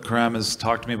of what Khurram has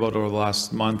talked to me about over the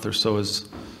last month or so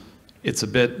it's a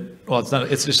bit, well, it's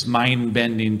not, it's just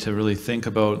mind-bending to really think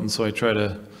about, and so I try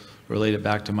to relate it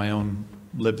back to my own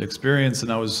lived experience.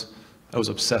 And I was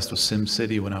obsessed with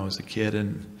SimCity when I was a kid,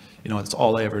 and you know, it's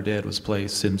all I ever did was play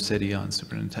SimCity on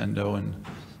Super Nintendo, and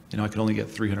you know, I could only get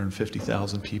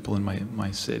 350,000 people in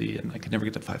my city, and I could never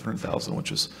get to 500,000,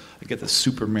 which is, I get the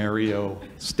Super Mario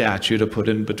statue to put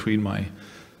in between my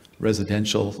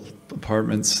residential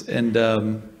apartments. And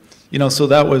you know, so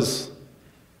that was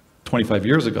 25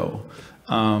 years ago.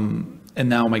 And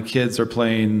now my kids are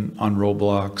playing on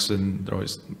Roblox, and they're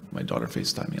always, my daughter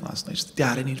FaceTimed me last night. She said,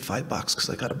 "Dad, I need $5 because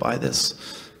I got to buy this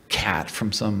cat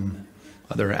from some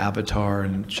other avatar,"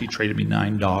 and she traded me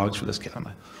 9 dogs for this cat. I'm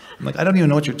like, I don't even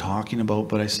know what you're talking about,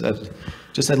 but I said,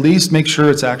 just at least make sure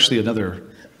it's actually another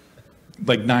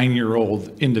like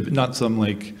 9-year-old, not some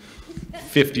like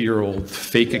 50-year-old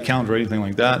fake account or anything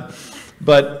like that.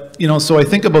 But, you know, so I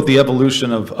think about the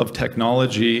evolution of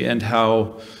technology and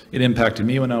how it impacted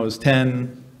me when I was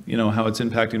 10, you know, how it's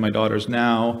impacting my daughters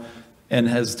now. And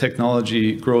as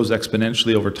technology grows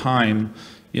exponentially over time,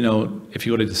 you know, if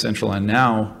you go to Decentraland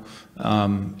now,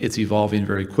 it's evolving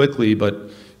very quickly, but,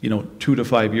 you know, 2 to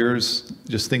 5 years,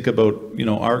 just think about, you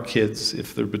know, our kids,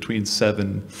 if they're between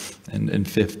 7 and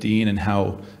 15, and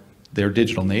how they're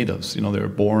digital natives. You know, they were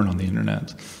born on the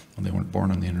internet. Well, they weren't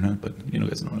born on the internet, but you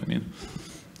guys know what I mean.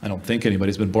 I don't think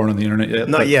anybody's been born on the internet yet.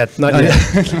 Not yet.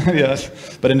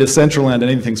 Yes. But in Decentraland,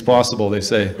 anything's possible, they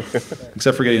say.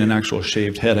 Except for getting an actual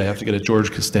shaved head. I have to get a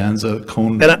George Costanza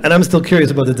cone. And I'm still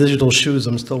curious about the digital shoes.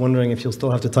 I'm still wondering if you'll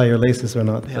still have to tie your laces or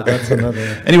not. Yeah. But that's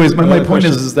another. Anyways, my point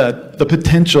is that the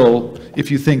potential, if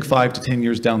you think 5 to 10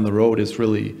 years down the road, is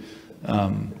really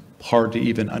hard to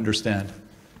even understand.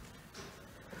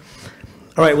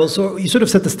 All right, well, so you sort of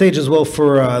set the stage as well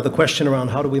for the question around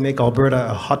how do we make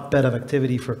Alberta a hotbed of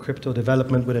activity for crypto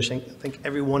development, which I think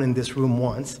everyone in this room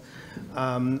wants.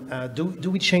 Do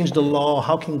we change the law?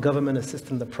 How can government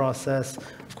assist in the process?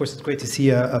 Of course, it's great to see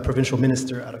a provincial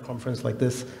minister at a conference like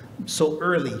this so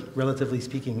early, relatively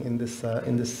speaking, in this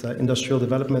industrial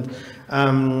development.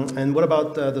 And what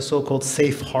about the so-called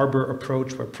safe harbor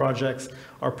approach, where projects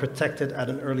are protected at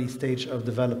an early stage of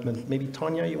development? Maybe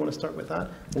Tanya, you want to start with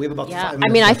that? We have about 5 minutes.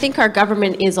 I mean, I think our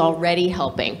government is already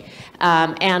helping,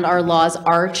 and our laws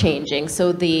are changing.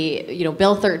 So the,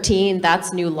 Bill 13,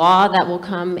 that's new law that will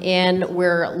come in.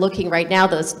 We're looking right now,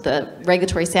 the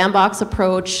regulatory sandbox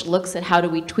approach looks at how do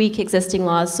we tweak existing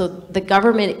laws. So the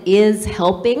government is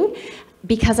helping,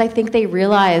 because I think they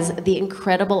realize the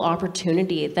incredible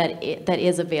opportunity that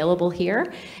is available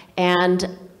here, and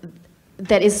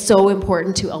that is so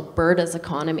important to Alberta's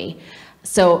economy.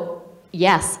 So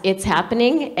yes, it's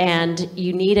happening, and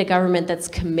you need a government that's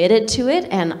committed to it,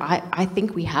 and I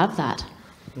think we have that.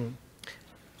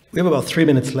 We have about 3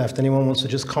 minutes left. Anyone wants to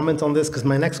just comment on this? Because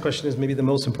my next question is maybe the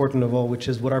most important of all, which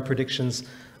is what are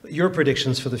your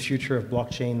predictions for the future of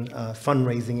blockchain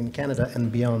fundraising in Canada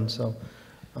and beyond? So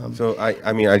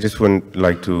I mean, I just would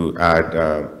like to add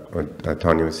what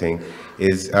Tanya was saying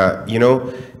is,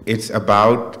 it's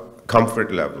about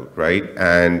comfort level, right?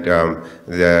 And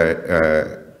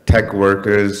the tech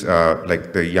workers,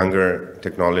 like the younger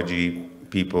technology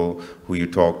people who you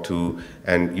talk to,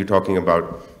 and you're talking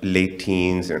about late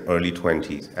teens and early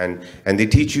 20s, and they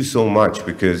teach you so much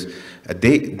because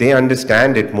they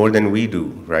understand it more than we do,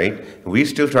 right? We're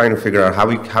still trying to figure out how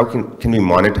can we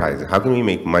monetize it, how can we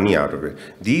make money out of it.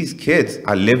 These kids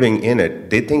are living in it.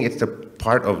 They think it's a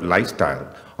part of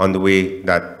lifestyle on the way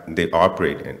that they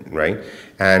operate in, right?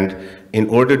 And in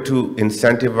order to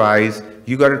incentivize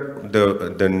you got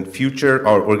the future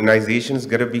or organizations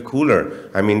got to be cooler.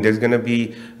 I mean, there's going to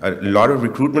be a lot of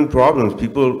recruitment problems.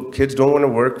 Kids don't want to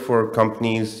work for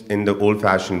companies in the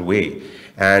old-fashioned way.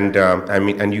 And I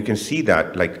mean, and you can see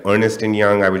that, like Ernst &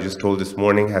 Young, I was just told this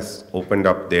morning, has opened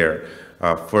up their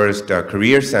first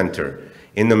career center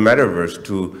in the metaverse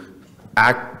to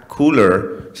act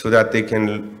cooler so that they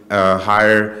can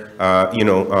hire,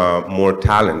 more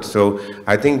talent. So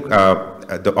I think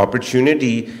the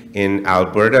opportunity in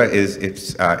Alberta is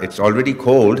it's already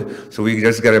cold, so we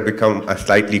just got to become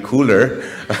slightly cooler,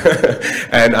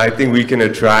 and I think we can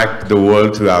attract the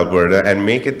world to Alberta and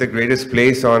make it the greatest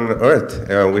place on earth,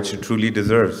 which it truly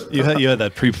deserves. You had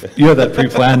that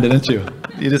pre-planned, didn't you?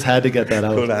 You just had to get that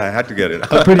out. Well, I had to get it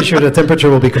out. I'm pretty sure the temperature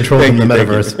will be controlled in the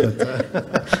metaverse.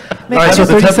 All right, so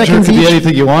the 30 temperature seconds could be each.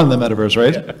 anything you want in the metaverse,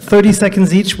 right? 30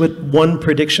 seconds each with one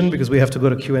prediction, because we have to go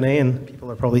to Q&A and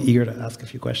people are probably eager to ask a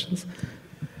few questions.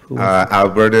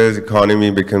 Alberta's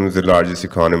economy becomes the largest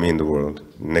economy in the world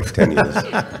next 10 years.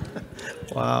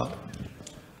 Wow.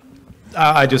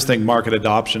 I just think market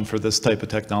adoption for this type of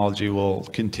technology will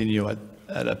continue at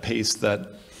a pace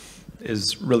that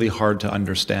is really hard to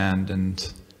understand,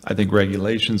 and I think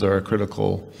regulations are a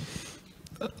critical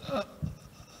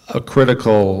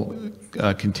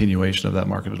continuation of that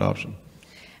market adoption.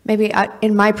 Maybe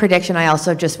in my prediction, I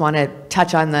also just want to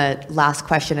touch on the last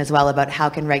question as well about how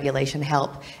can regulation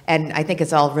help, and I think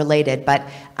it's all related, but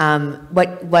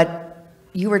what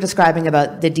you were describing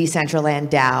about the Decentraland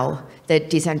DAO, the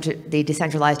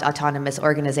decentralized autonomous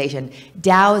organization,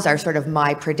 DAOs are sort of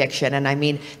my prediction, and I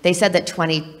mean, they said that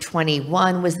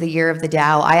 2021 was the year of the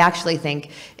DAO. I actually think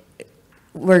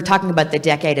we're talking about the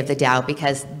decade of the DAO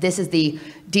because this is the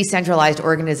decentralized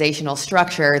organizational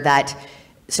structure that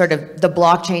sort of the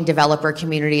blockchain developer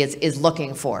community is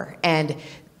looking for. And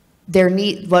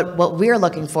what we're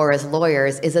looking for as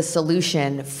lawyers is a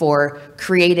solution for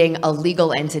creating a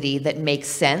legal entity that makes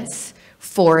sense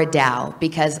for a DAO,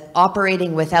 because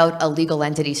operating without a legal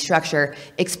entity structure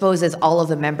exposes all of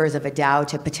the members of a DAO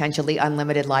to potentially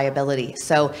unlimited liability.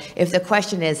 So if the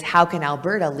question is, how can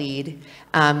Alberta lead?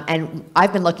 And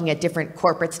I've been looking at different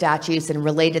corporate statutes and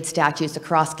related statutes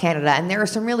across Canada, and there are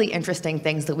some really interesting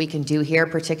things that we can do here,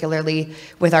 particularly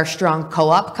with our strong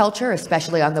co-op culture,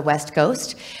 especially on the West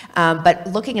Coast. But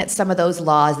looking at some of those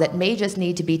laws that may just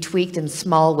need to be tweaked in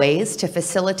small ways to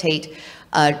facilitate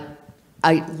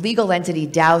a legal entity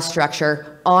DAO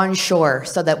structure onshore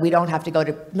so that we don't have to go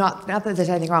to, not that there's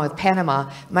anything wrong with Panama.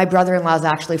 My brother-in-law is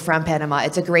actually from Panama.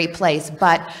 It's a great place,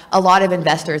 but a lot of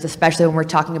investors, especially when we're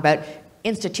talking about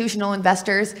institutional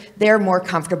investors, they're more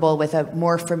comfortable with a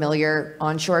more familiar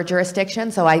onshore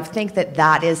jurisdiction. So I think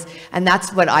that is, and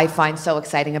that's what I find so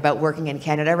exciting about working in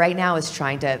Canada right now, is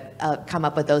trying to come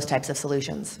up with those types of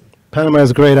solutions. Panama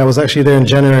is great. I was actually there in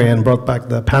January and brought back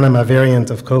the Panama variant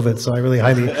of COVID, so I really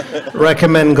highly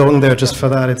recommend going there just for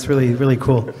that. It's really, really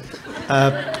cool.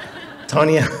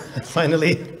 Tanya,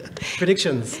 finally,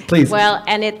 predictions, please. Well,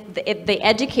 and the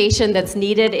education that's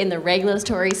needed in the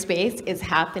regulatory space is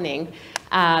happening.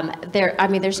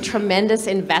 There's tremendous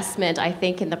investment, I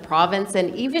think, in the province,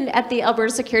 and even at the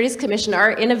Alberta Securities Commission,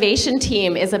 our innovation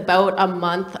team is about a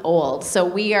month old. So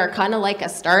we are kind of like a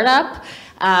startup.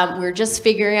 We're just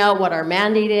figuring out what our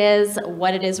mandate is,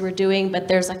 what it is we're doing, but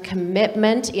there's a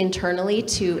commitment internally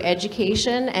to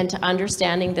education and to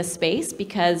understanding the space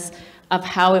because of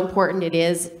how important it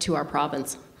is to our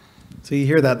province. So you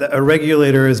hear that a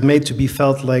regulator is made to be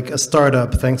felt like a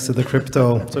startup thanks to the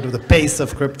crypto, sort of the pace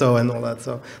of crypto and all that,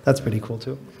 so that's pretty cool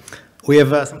too. We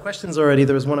have some questions already.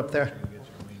 There was one up there.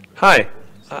 Hi.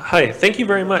 Hi, thank you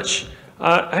very much.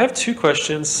 I have two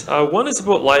questions. One is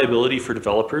about liability for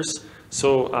developers.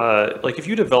 So like if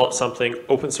you develop something,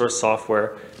 open source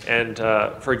software, and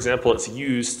for example, it's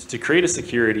used to create a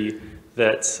security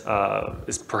that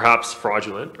is perhaps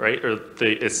fraudulent, right? Or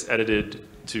it's edited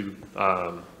to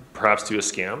perhaps to a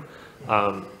scam.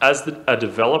 As a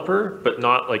developer, but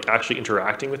not like actually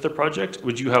interacting with the project,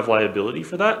 would you have liability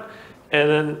for that? And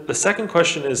then the second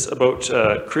question is about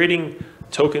creating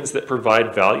tokens that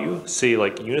provide value, say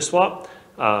like Uniswap.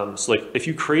 So like if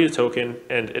you create a token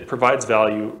and it provides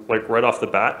value like right off the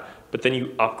bat, but then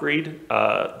you upgrade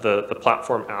the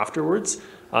platform afterwards,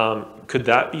 could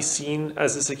that be seen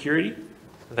as a security?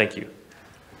 Thank you.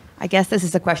 I guess this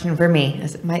is a question for me.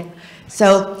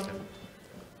 So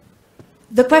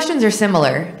the questions are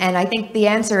similar, and I think the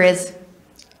answer is,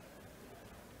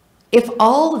 if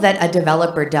all that a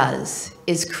developer does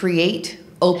is create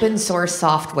open source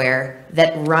software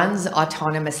that runs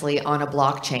autonomously on a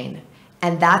blockchain,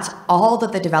 and that's all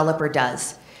that the developer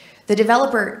does, the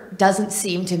developer doesn't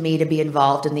seem to me to be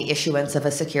involved in the issuance of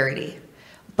a security.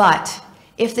 But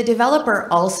If the developer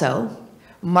also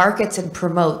markets and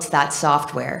promotes that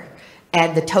software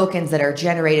and the tokens that are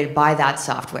generated by that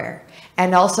software,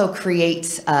 and also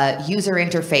creates a user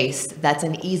interface that's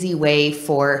an easy way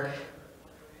for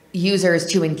users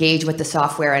to engage with the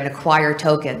software and acquire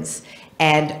tokens,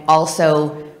 and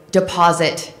also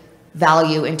deposit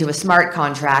value into a smart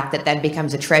contract that then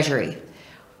becomes a treasury.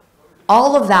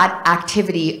 All of that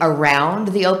activity around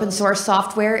the open source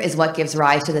software is what gives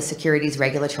rise to the securities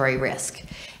regulatory risk.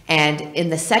 And in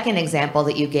the second example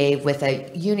that you gave with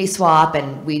a Uniswap,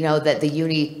 and we know that the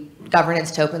Uni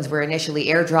governance tokens were initially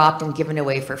airdropped and given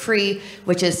away for free,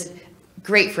 which is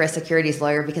great for a securities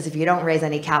lawyer, because if you don't raise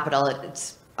any capital,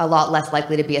 it's a lot less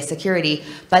likely to be a security.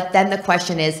 But then the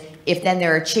question is, if then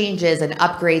there are changes and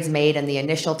upgrades made and the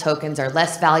initial tokens are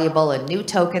less valuable and new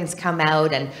tokens come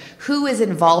out, and who is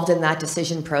involved in that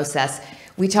decision process?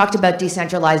 We talked about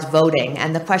decentralized voting,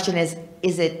 and the question is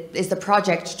the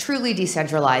project truly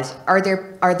decentralized? Are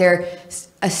there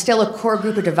still a core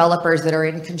group of developers that are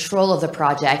in control of the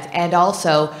project? And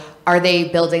also, are they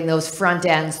building those front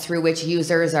ends through which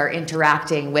users are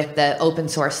interacting with the open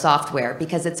source software?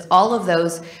 Because it's all of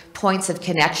those points of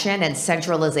connection and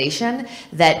centralization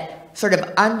that sort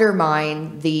of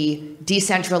undermine the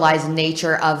decentralized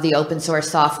nature of the open source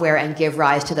software and give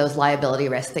rise to those liability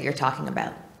risks that you're talking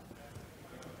about.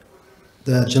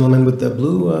 The gentleman with the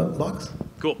blue box.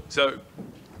 Cool. So,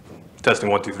 testing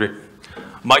 1, 2, 3.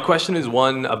 My question is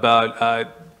one about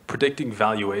predicting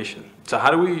valuation. So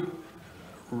how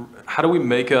do we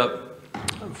make up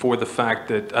for the fact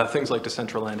that things like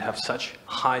Decentraland have such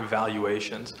high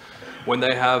valuations when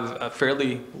they have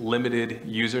fairly limited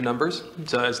user numbers?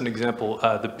 So as an example,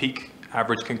 the peak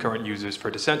average concurrent users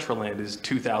for Decentraland is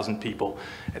 2,000 people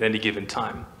at any given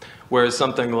time. Whereas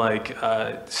something like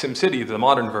SimCity, the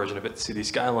modern version of it, City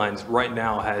Skylines, right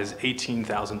now has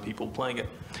 18,000 people playing it.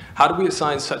 How do we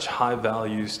assign such high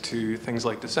values to things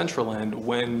like Decentraland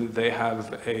when they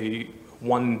have a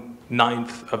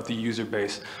 1/9 of the user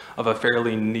base of a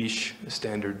fairly niche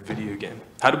standard video game?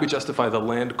 How do we justify the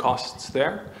land costs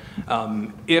there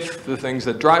if the things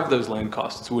that drive those land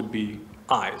costs would be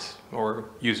eyes or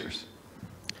users?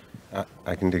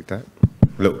 I can take that.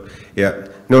 Look, yeah.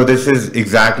 No, this is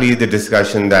exactly the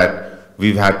discussion that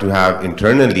we've had to have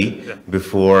internally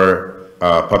before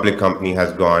a public company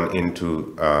has gone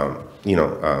into,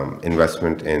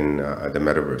 investment in the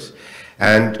metaverse.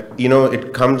 And,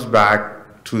 it comes back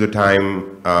to the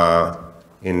time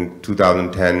in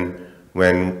 2010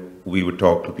 when we would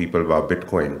talk to people about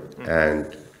Bitcoin.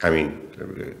 And I mean,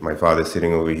 my father's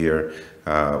sitting over here.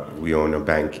 We own a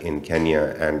bank in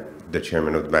Kenya, and the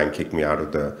chairman of the bank kicked me out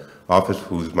of the office,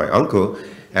 who's my uncle,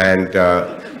 and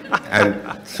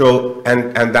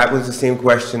that was the same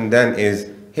question then is,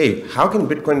 hey, how can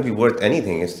Bitcoin be worth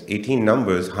anything? It's 18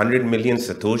 numbers, 100 million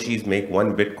Satoshis make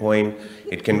one Bitcoin,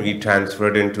 it can be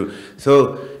transferred into,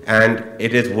 and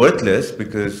it is worthless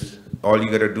because all you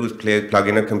gotta do is plug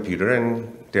in a computer and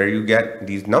there you get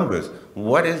these numbers.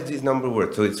 What is this number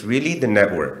worth? So it's really the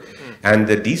network. And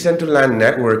the Decentraland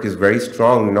network is very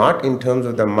strong, not in terms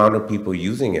of the amount of people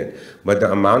using it, but the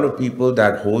amount of people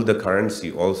that hold the currency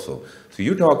also. So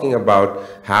you're talking about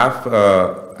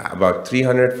about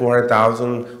 300,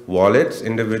 400,000 wallets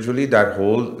individually that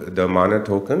hold the Mana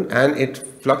token, and it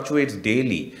fluctuates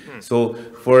daily. So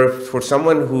for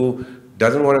someone who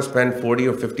doesn't want to spend $40,000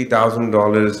 or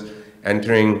 $50,000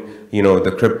 entering,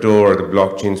 the crypto or the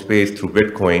blockchain space through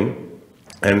Bitcoin,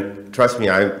 and trust me,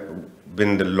 I've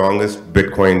been the longest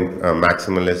Bitcoin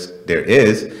maximalist there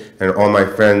is, and all my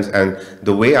friends, and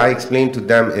the way I explain to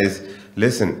them is,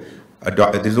 listen,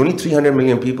 there's only 300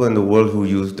 million people in the world who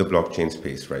use the blockchain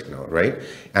space right now, right?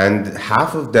 And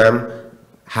half of them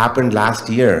happened last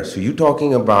year. So you're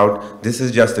talking about, this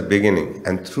is just the beginning.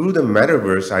 And through the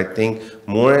metaverse, I think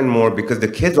more and more, because the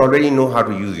kids already know how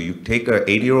to use it. You take an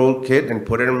 80-year-old kid and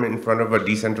put him in front of a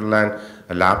Decentraland,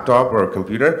 a laptop or a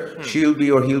computer, she'll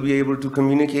be or he'll be able to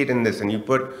communicate in this. And you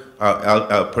put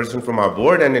a person from our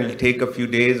board, and it'll take a few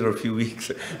days or a few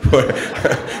weeks for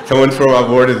someone from our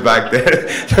board is back there.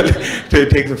 So it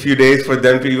takes a few days for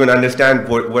them to even understand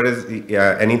what is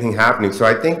anything happening. So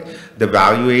I think the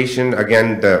valuation,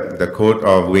 again, the quote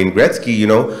of Wayne Gretzky,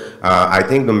 I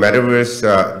think the metaverse,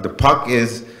 the puck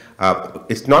is,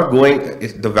 it's not going,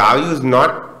 the value is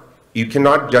not, you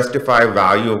cannot justify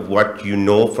value of what you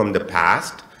know from the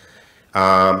past,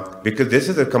 because this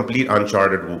is a complete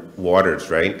uncharted waters,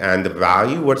 right? And the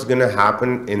value, what's going to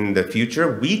happen in the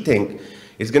future, we think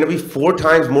it's going to be 4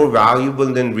 times more valuable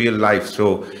than real life.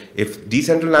 So if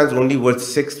Decentraland is only worth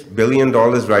 $6 billion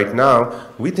right now,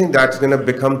 we think that's going to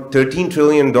become $13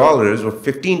 trillion or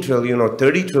 $15 trillion or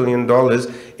 $30 trillion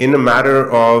in a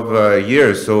matter of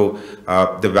years. So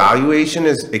the valuation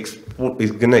is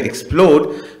going to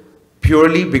explode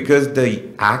purely because the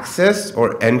access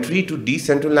or entry to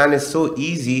Decentraland is so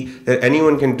easy that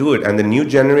anyone can do it. And the new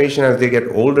generation, as they get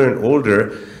older and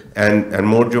older, and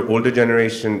more older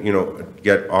generation, you know,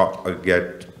 get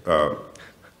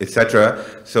etc.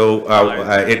 So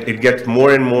it gets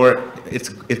more and more.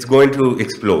 It's going to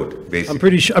explode, basically.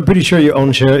 I'm pretty sure you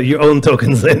own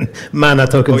tokens in mana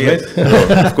tokens. Oh yes, right?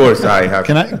 so, of course I have.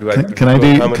 Can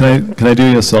I do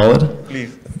you a solid?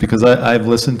 Please. Because I've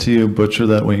listened to you butcher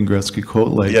that Wayne Gretzky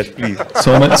quote like Yes, please.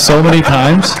 so many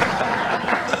times.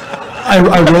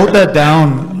 I wrote that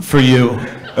down for you.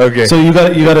 Okay. So you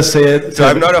got to say it. So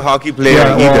I'm not a hockey player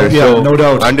either. So no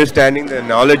doubt. Understanding the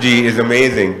analogy is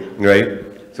amazing, right?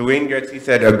 So Wayne Gretzky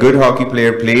said, a good hockey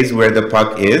player plays where the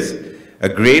puck is. A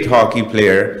great hockey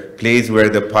player plays where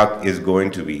the puck is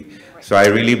going to be. So I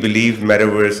really believe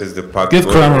metaverse is the puck. Give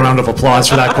Khurram a round of applause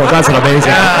for that quote. That's an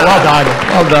amazing. Well done.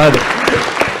 Well done.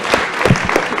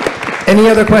 Any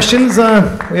other questions?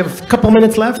 We have a couple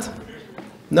minutes left.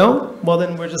 No? Well,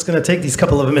 then we're just going to take these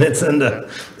couple of minutes and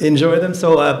enjoy them.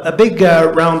 So a big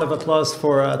round of applause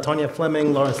for Tanya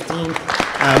Fleming, Laura Steen,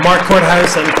 Mark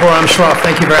Korthuis, and Khurram Shroff.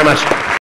 Thank you very much.